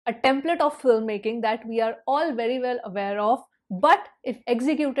a template of filmmaking that we are all very well aware of, but if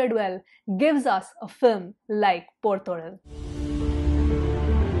executed well, gives us a film like THOZHIL.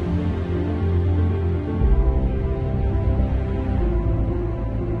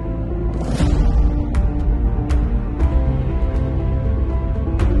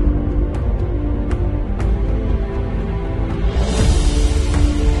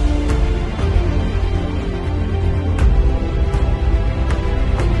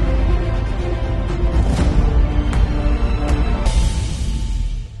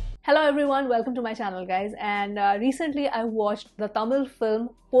 Hello everyone, welcome to my channel guys, and recently I watched the Tamil film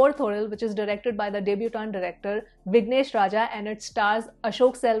THOZHIL, which is directed by the debutant director Vignesh Raja, and it stars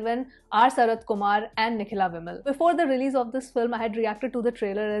Ashok Selvan, R. Sarath Kumar and Nikhila Vimal. Before the release of this film, I had reacted to the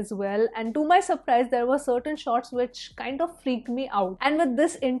trailer as well, and to my surprise there were certain shots which kind of freaked me out. And with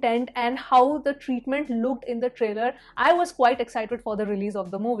this intent and how the treatment looked in the trailer, I was quite excited for the release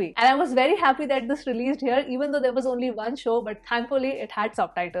of the movie. And I was very happy that this released here, even though there was only one show, but thankfully it had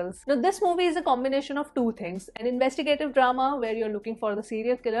subtitles. Now this movie is a combination of two things: an investigative drama where you're looking for the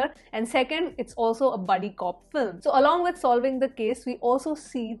serial killer, and second, it's also a buddy cop film. So along with solving the case, we also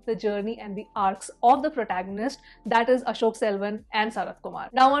see the journey and the arcs of the protagonist, that is Ashok Selvan and Sarath Kumar.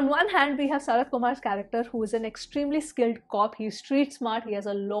 Now on one hand, we have Sarath Kumar's character, who is an extremely skilled cop. He's street smart, he has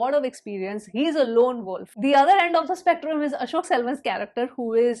a lot of experience, he's a lone wolf. The other end of the spectrum is Ashok Selvan's character,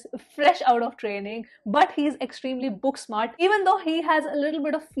 who is fresh out of training, but he's extremely book smart. Even though he has a little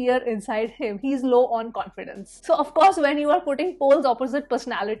bit of fear inside him, he's low on confidence. So of course, when you are putting poles opposite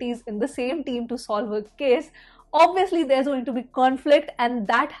personalities in the same team to solve a case, obviously there's going to be conflict, and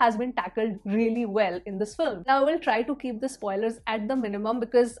that has been tackled really well in this film. Now I will try to keep the spoilers at the minimum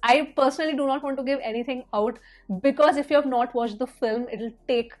because I personally do not want to give anything out, because if you have not watched the film, it'll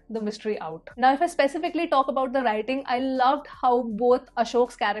take the mystery out. Now if I specifically talk about the writing, I loved how both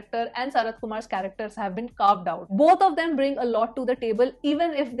Ashok's character and Sarath Kumar's characters have been carved out. Both of them bring a lot to the table,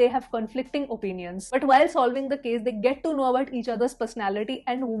 even if they have conflicting opinions. But while solving the case, they get to know about each other's personality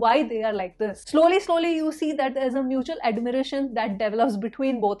and why they are like this. Slowly you see that there's a mutual admiration that develops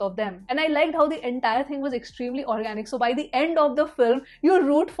between both of them. And I liked how the entire thing was extremely organic. So by the end of the film, you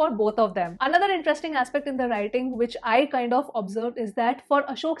root for both of them. Another interesting aspect in the writing, which I kind of observed, is that for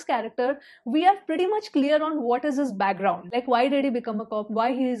Ashok's character, we are pretty much clear on what is his background. Like, why did he become a cop,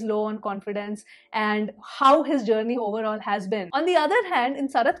 why he is low on confidence, and how his journey overall has been. On the other hand, in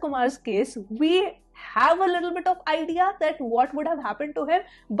Sarath Kumar's case, we have a little bit of idea that what would have happened to him,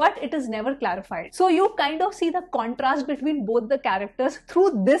 but it is never clarified. So you kind of see the contrast between both the characters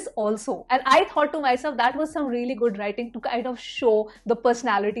through this also. And I thought to myself, that was some really good writing to kind of show the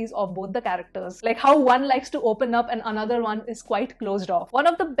personalities of both the characters. Like how one likes to open up and another one is quite closed off. One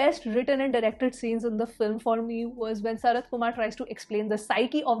of the best written and directed scenes in the film for me was when Sarath Kumar tries to explain the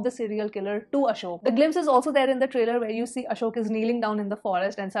psyche of the serial killer to Ashok. The glimpse is also there in the trailer where you see Ashok is kneeling down in the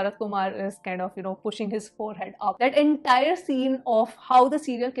forest and Sarath Kumar is kind of, pushing his forehead up. That entire scene of how the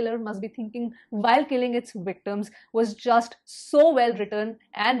serial killer must be thinking while killing its victims was just so well written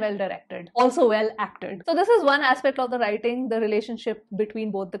and well directed. Also well acted. So this is one aspect of the writing, the relationship between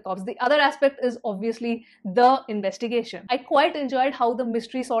both the cops. The other aspect is obviously the investigation. I quite enjoyed how the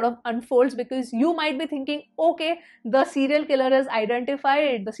mystery sort of unfolds, because you might be thinking, okay, the serial killer is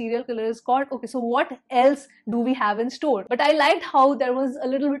identified, the serial killer is caught, okay, so what else do we have in store? But I liked how there was a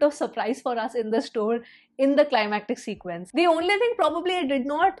little bit of surprise for us in the store in the climactic sequence. The only thing probably I did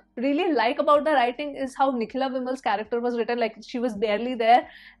not really like about the writing is how Nikhila Vimal's character was written. Like, she was barely there,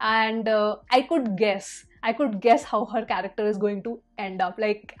 and I could guess how her character is going to end up.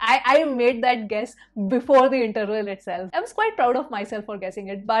 Like, I made that guess before the interval itself. I was quite proud of myself for guessing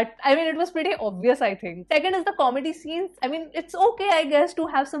it, but I mean, it was pretty obvious, I think. Second is the comedy scenes. I mean, it's okay, I guess, to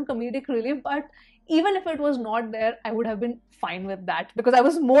have some comedic relief, but even if it was not there, I would have been fine with that, because I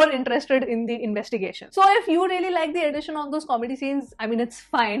was more interested in the investigation. So if you really like the addition of those comedy scenes, I mean, it's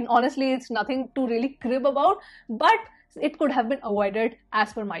fine. Honestly, it's nothing to really crib about, but it could have been avoided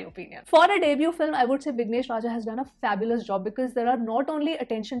as per my opinion. For a debut film, I would say Vignesh Raja has done a fabulous job, because there are not only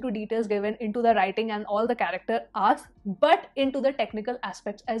attention to details given into the writing and all the character arcs, but into the technical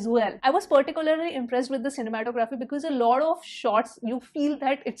aspects as well. I was particularly impressed with the cinematography, because a lot of shots you feel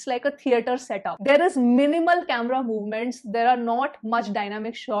that it's like a theater setup. There is minimal camera movements, there are not much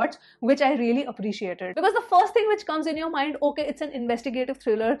dynamic shots, which I really appreciated. Because the first thing which comes in your mind, okay, it's an investigative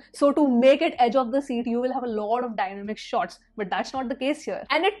thriller, so to make it edge of the seat, you will have a lot of dynamic shots, but that's not the case here.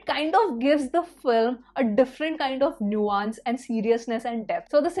 And it kind of gives the film a different kind of nuance and seriousness and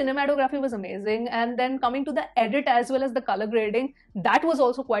depth. So the cinematography was amazing, and then coming to the edit as well as the color grading, that was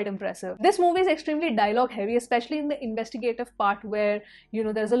also quite impressive. This movie is extremely dialogue heavy, especially in the investigative part where, you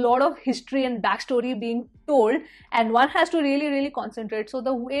know, there's a lot of history and backstory being told, and one has to really concentrate. So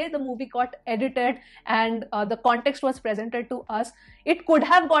the way the movie got edited and the context was presented to us, it could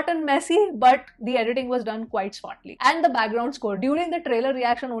have gotten messy, but the editing was done quite smartly. And the background score, during the trailer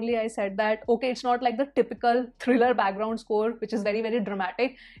reaction only I said that okay, it's not like the typical thriller background score which is very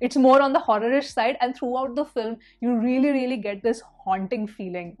dramatic. It's more on the horrorish side, and throughout the film you really get this haunting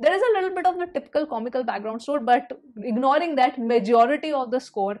feeling. There is a little bit of the typical comical background score, but ignoring that, majority of the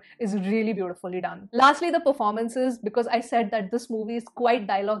score is really beautifully done. Lastly, the performances, because I said that this movie is quite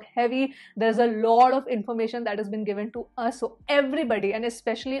dialogue heavy, there's a lot of information that has been given to us, so everybody, and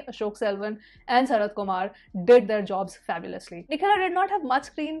especially Ashok Selvan and Sarath Kumar, did their jobs fabulously. Nikhila did not have much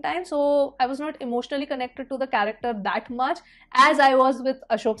screen time, so I was not emotionally connected to the character that much as I was with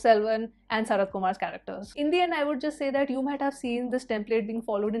Ashok Selvan and Sarath Kumar's characters. In the end, I would just say that you might have seen this template being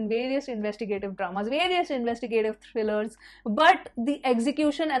followed in various investigative dramas, various investigative thrillers, but the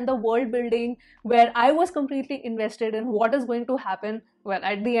execution and the world building, where I was completely invested in what is going to happen, well,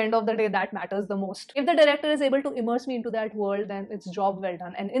 at the end of the day, that matters the most. If the director is able to immerse me into that world, then it's job well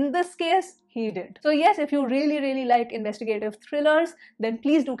done. And in this case, he did. So yes, if you really like investigative thrillers, then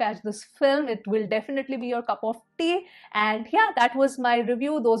please do catch this film. It will definitely be your cup of tea. And yeah, that was my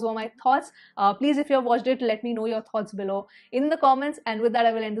review. Those were my thoughts. Please, if you have watched it, let me know your thoughts below in the comments. And with that,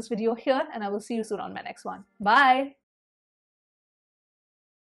 I will end this video here, and I will see you soon on my next one. Bye.